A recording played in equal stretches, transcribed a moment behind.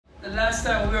last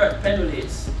time we were at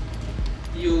Pendulates,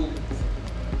 you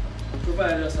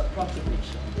provided us a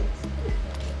proclamation.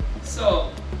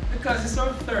 So, because it's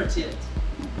our 30th,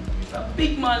 a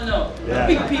big man now, yeah.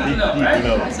 Big people now, right?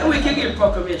 Know. So we can give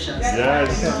proclamations.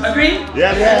 Yes. Agree?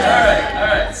 Yes. Yes. All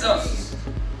right. So,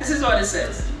 this is what it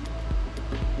says.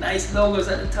 Nice logos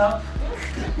at the top.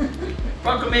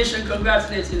 Proclamation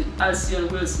congratulating Alsion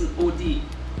Wilson OD,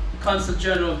 Consul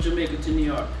General of Jamaica to New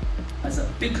York, as a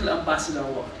Bickle Ambassador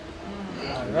Award.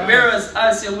 Right. Whereas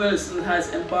Alsion Wilson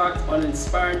has embarked on an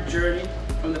inspiring journey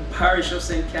from the parish of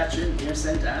St. Catherine near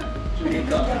St. Anne,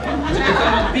 Jamaica, to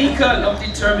become a beacon of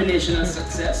determination and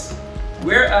success.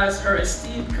 Whereas her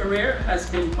esteemed career has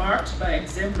been marked by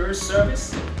exemplary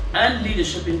service and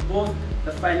leadership in both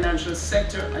the financial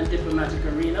sector and diplomatic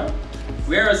arena.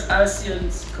 Whereas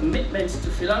Alsion's commitment to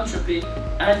philanthropy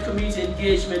and community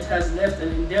engagement has left an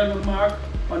indelible mark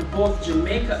on both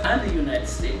Jamaica and the United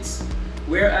States.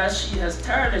 Whereas she has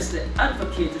tirelessly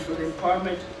advocated for the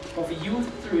empowerment of youth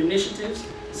through initiatives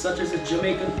such as the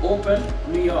Jamaican Open,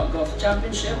 New York Golf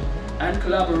Championship, and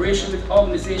collaboration with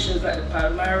organizations like the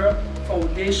Palmyra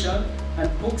Foundation and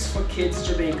Books for Kids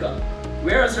Jamaica.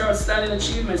 Whereas her outstanding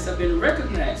achievements have been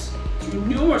recognized through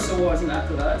numerous awards and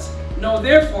accolades, now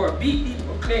therefore be it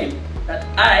proclaimed that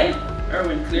I,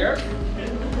 Erwin Clare,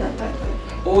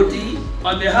 OD,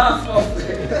 on behalf of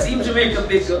Team Jamaica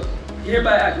Bickle,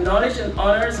 hereby acknowledge and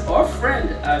honors our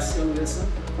friend Alsion Wilson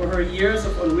for her years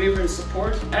of unwavering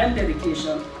support and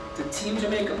dedication to Team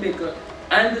Jamaica Bickle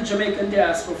and the Jamaican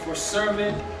diaspora for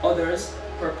serving others,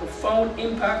 her profound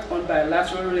impact on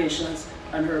bilateral relations,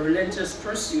 and her relentless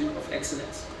pursuit of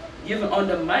excellence. Given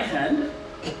under my hand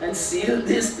and sealed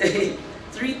this day,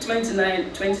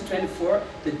 3/29/2024,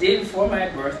 the day before my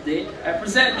birthday, I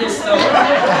present this to